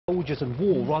soldiers and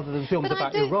war rather than films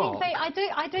about Iraq.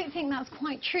 I don't think that's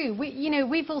quite true.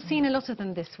 We've all seen a lot of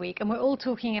them this week, and we're all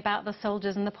talking about the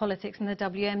soldiers and the politics and the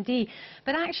WMD.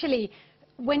 But actually,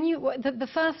 the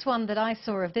first one that I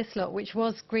saw of this lot, which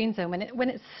was Green Zone, when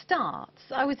it starts,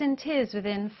 I was in tears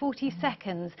within 40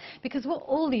 seconds, because what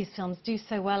all these films do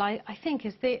so well, I think,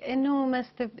 is the enormous,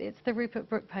 it's the Rupert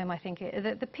Brooke poem, I think,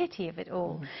 the pity of it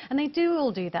all. And they do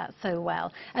all do that so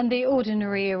well. And the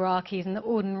ordinary Iraqis and the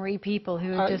ordinary people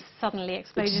who are just suddenly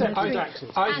exploded in the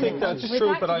street. I think that's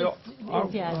true, but I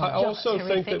also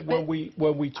think that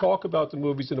when we talk about the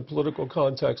movies in a political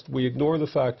context, we ignore the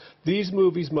fact these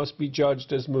movies must be judged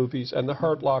as movies, and The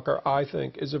Hurt Locker, I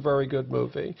think, is a very good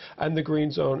movie, and The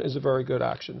Green Zone is a very good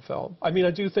action film. I mean,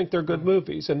 I do think they're good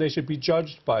movies, and they should be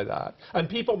judged by that. And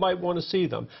people might want to see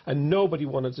them, and nobody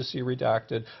wanted to see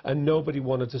Redacted, and nobody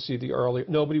wanted to see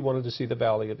nobody wanted to see The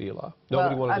Valley of Elah.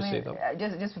 Nobody wanted to see them.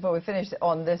 Just before we finish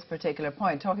on this particular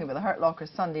point, talking about The Hurt Locker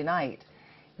Sunday night,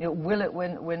 will it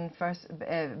win first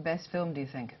best film, do you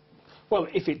think? Well,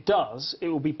 if it does, it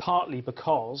will be partly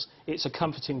because it's a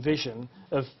comforting vision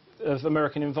of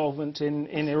American involvement in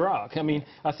Iraq. I mean,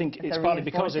 I think it's partly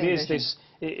because it is this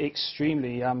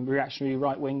extremely reactionary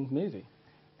right-wing movie.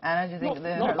 Anna, do you think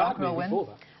The Hurt Locker will win?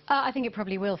 I think it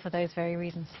probably will, for those very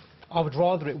reasons. I would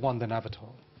rather it won than Avatar.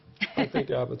 I think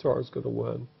Avatar is going to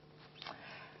win.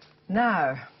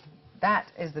 Now,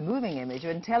 that is the moving image.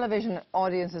 When television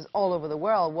audiences all over the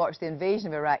world watched the invasion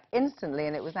of Iraq instantly,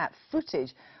 and it was that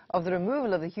footage of the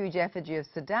removal of the huge effigy of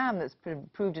Saddam that's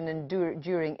proved an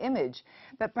enduring image.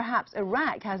 But perhaps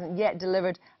Iraq hasn't yet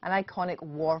delivered an iconic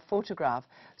war photograph.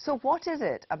 So what is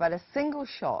it about a single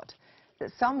shot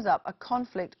that sums up a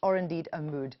conflict or indeed a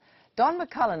mood? Don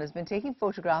McCullum has been taking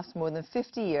photographs for more than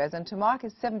 50 years, and to mark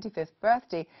his 75th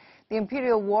birthday, the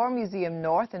Imperial War Museum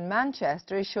North in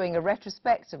Manchester is showing a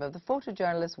retrospective of the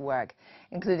photojournalist's work,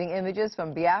 including images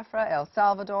from Biafra, El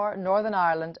Salvador, Northern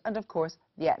Ireland and, of course,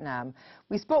 Vietnam.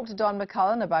 We spoke to Don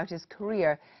McCullum about his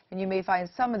career, and you may find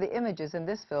some of the images in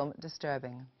this film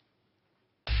disturbing.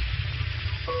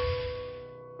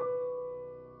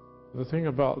 The thing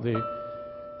about the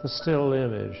still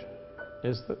image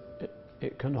is that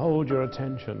it can hold your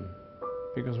attention,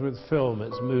 because with film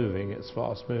it's moving, it's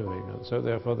fast moving, and so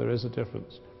therefore there is a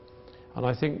difference. And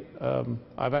I think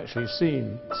I've actually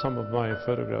seen some of my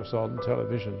photographs on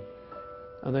television,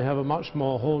 and they have a much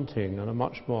more haunting and a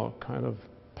much more kind of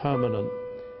permanent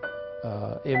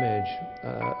image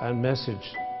and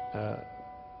message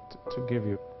to give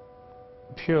you.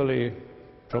 Purely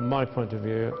from my point of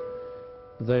view,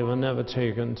 they were never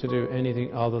taken to do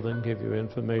anything other than give you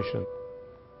information.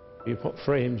 You put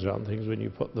frames around things when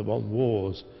you put them on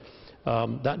walls.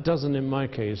 That doesn't, in my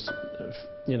case,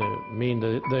 mean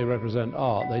that they represent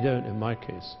art. They don't, in my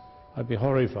case. I'd be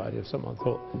horrified if someone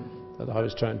thought that I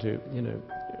was trying to,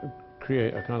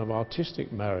 create a kind of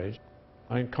artistic marriage.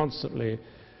 I constantly,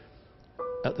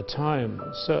 at the time,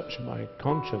 searched my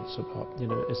conscience about,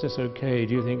 is this okay?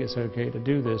 Do you think it's okay to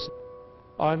do this?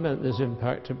 I meant this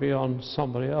impact to be on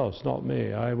somebody else, not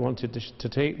me. I wanted to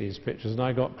take these pictures, and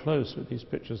I got close with these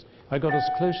pictures. I got as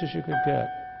close as you could get.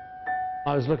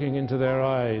 I was looking into their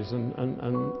eyes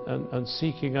and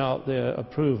seeking out their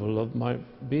approval of my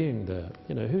being there.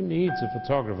 Who needs a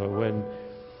photographer when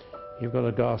you've got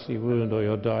a ghastly wound, or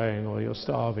you're dying, or you're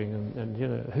starving,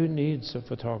 and who needs a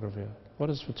photographer? What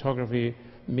does photography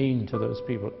mean to those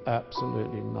people?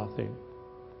 Absolutely nothing.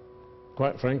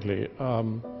 Quite frankly,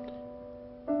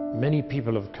 many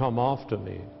people have come after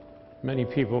me. Many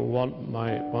people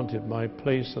wanted my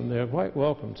place, and they're quite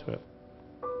welcome to it.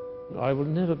 I will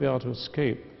never be able to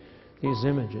escape these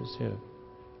images here.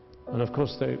 And of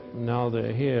course, now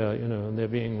they're here, and they're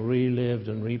being relived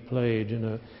and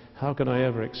replayed, How can I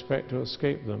ever expect to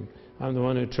escape them? I'm the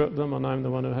one who took them, and I'm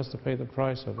the one who has to pay the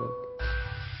price of it.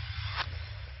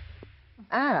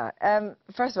 Anna,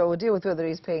 first of all, we'll deal with whether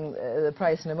he's paying the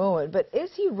price in a moment, but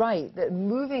is he right that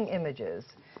moving images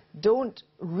don't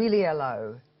really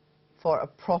allow for a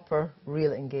proper,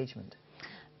 real engagement?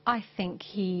 I think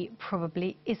he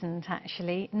probably isn't,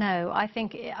 actually. No, I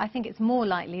think it's more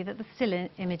likely that the still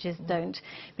images don't,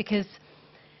 because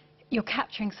you're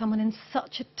capturing someone in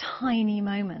such a tiny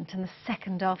moment, and the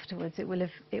second afterwards it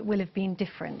will have been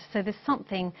different. So there's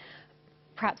something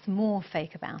perhaps more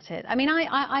fake about it. I mean,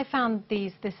 I found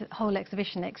this whole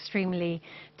exhibition extremely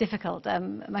difficult.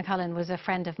 McCullum was a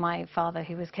friend of my father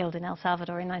who was killed in El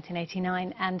Salvador in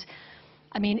 1989, and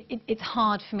I mean, it's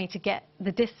hard for me to get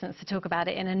the distance to talk about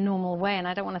it in a normal way, and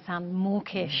I don't want to sound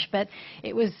mawkish, but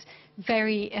it was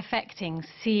very affecting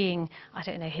seeing, I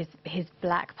don't know, his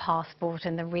black passport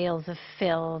and the reels of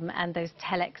film and those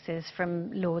telexes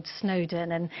from Lord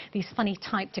Snowdon and these funny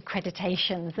typed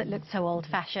accreditations that looked so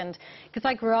old-fashioned, because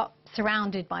I grew up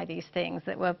surrounded by these things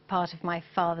that were part of my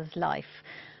father's life.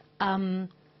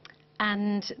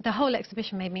 And the whole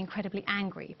exhibition made me incredibly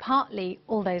angry. Partly,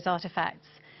 all those artefacts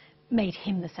made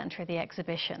him the centre of the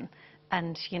exhibition.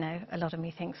 And, you know, a lot of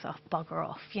me thinks, oh, bugger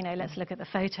off, you know, let's look at the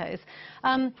photos.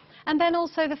 And then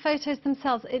also the photos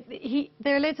themselves.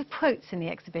 There are loads of quotes in the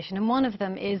exhibition, and one of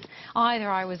them is, either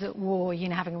I was at war, you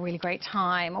know, having a really great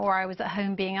time, or I was at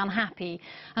home being unhappy.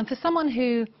 And for someone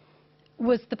who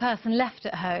was the person left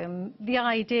at home, the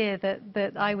idea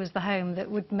that I was the home that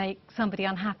would make somebody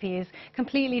unhappy is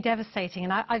completely devastating.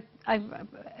 And I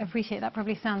appreciate that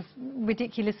probably sounds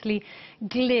ridiculously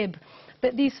glib,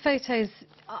 but these photos,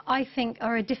 I think,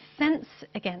 are a defence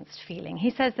against feeling. He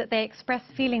says that they express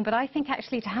feeling, but I think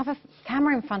actually to have a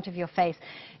camera in front of your face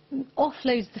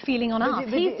offloads the feeling on us.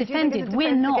 He's defended,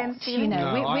 we're not, you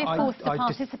know, no, we're forced to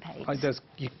participate. There's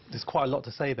quite a lot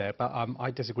to say there, but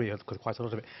I disagree with quite a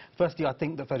lot of it. Firstly, I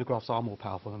think that photographs are more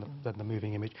powerful than the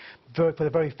moving image, for the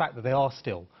very fact that they are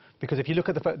still. Because if you look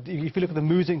at the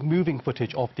moving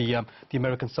footage of the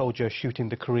American soldier shooting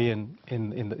the Korean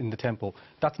in the temple,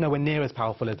 that's nowhere near as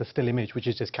powerful as the still image, which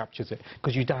just captures it,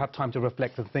 because you don't have time to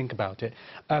reflect and think about it.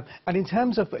 And in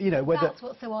terms of, you know, whether that's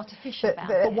what's so artificial about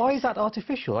it. But why is that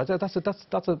artificial? That's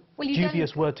a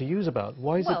dubious word to use about.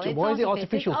 Why is it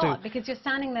artificial to? Because you're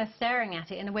standing there staring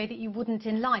at it in a way that you wouldn't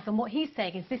in life. And what he's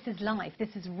saying is, this is life.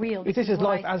 This is real. This is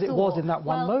life as it was in that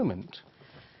one moment.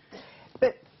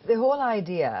 But the whole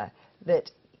idea that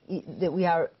we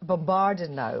are bombarded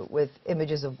now with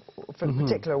images of, from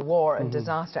particular war and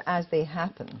disaster as they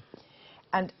happen,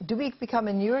 and do we become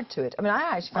inured to it? I mean,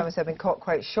 I actually find myself being caught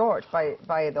quite short by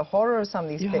the horror of some of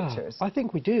these pictures. I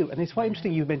think we do, and it's quite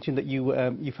interesting you mentioned that you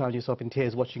found yourself in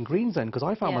tears watching Green Zone, because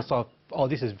I found myself, oh,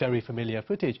 this is very familiar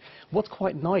footage. What's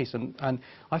quite nice, and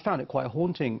I found it quite a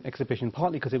haunting exhibition,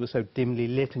 partly because it was so dimly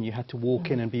lit and you had to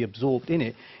walk in and be absorbed in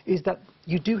it, is that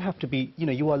you do have to be, you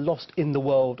know, you are lost in the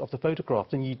world of the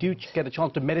photographs, and you do get a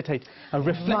chance to meditate and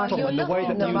reflect on the way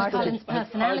that you Mark Cullen's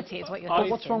personality is what you're saying.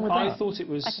 What's wrong with that? I thought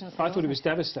it was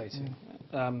devastating.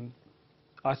 I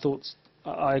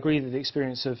agree that the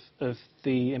experience of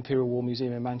the Imperial War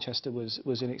Museum in Manchester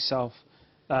was in itself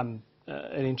an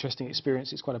interesting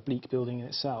experience. It's quite a bleak building in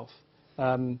itself.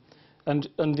 And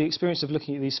the experience of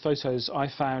looking at these photos I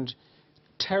found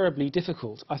terribly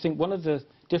difficult. I think one of the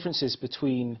differences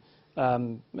between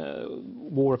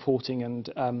war reporting and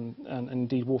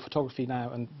indeed war photography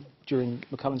now and during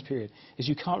McCullen's period is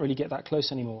you can't really get that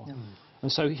close anymore.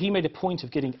 And so he made a point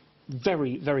of getting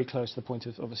very, very close to the point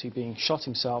of obviously being shot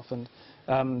himself, and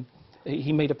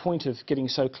he made a point of getting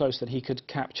so close that he could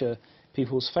capture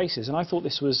people's faces. And I thought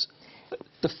this was...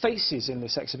 The faces in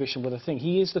this exhibition were the thing.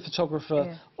 He is the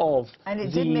photographer of and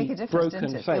it did make a difference,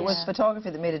 didn't it? Face. It was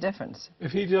photography that made a difference.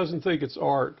 If he doesn't think it's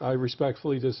art, I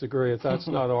respectfully disagree. If that's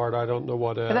not art, I don't know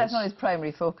what is. But that's not his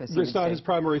primary focus. It's not his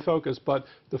primary focus, but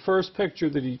the first picture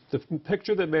the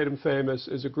picture that made him famous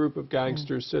is a group of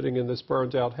gangsters sitting in this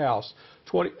burned-out house.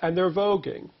 And they're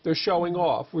voguing. They're showing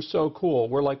off. We're so cool.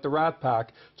 We're like the Rat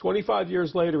Pack. 25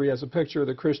 years later, he has a picture of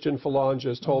the Christian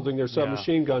phalangists holding their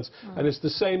submachine guns, and it's the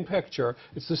same picture.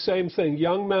 It's the same thing.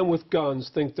 Young men with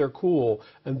guns think they're cool,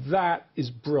 and that is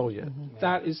brilliant.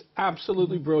 That is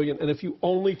absolutely brilliant. And if you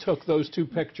only took those two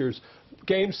pictures,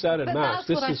 game, set, and match,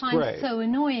 this is great. That's what I find so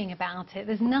annoying about it.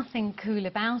 There's nothing cool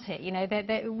about it. You know,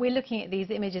 we're looking at these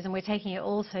images and we're taking it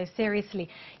all so seriously.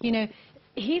 You know,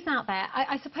 he's out there.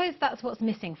 I suppose that's what's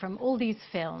missing from all these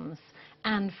films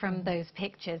and from those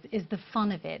pictures is the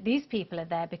fun of it. These people are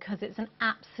there because it's an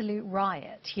absolute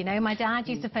riot. You know, my dad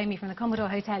used to phone me from the Commodore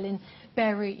Hotel in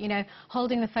Beirut, you know,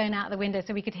 holding the phone out the window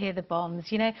so we could hear the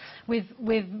bombs, you know, with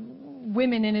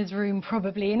women in his room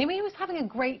probably. And he was having a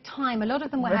great time. A lot of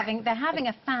them were having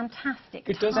a fantastic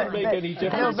time. It doesn't make any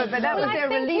difference. No, but that was their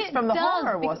release from the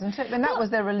horror, wasn't it? And that was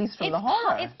their release from the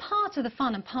horror. It's part of the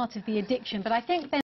fun and part of the addiction, but I think then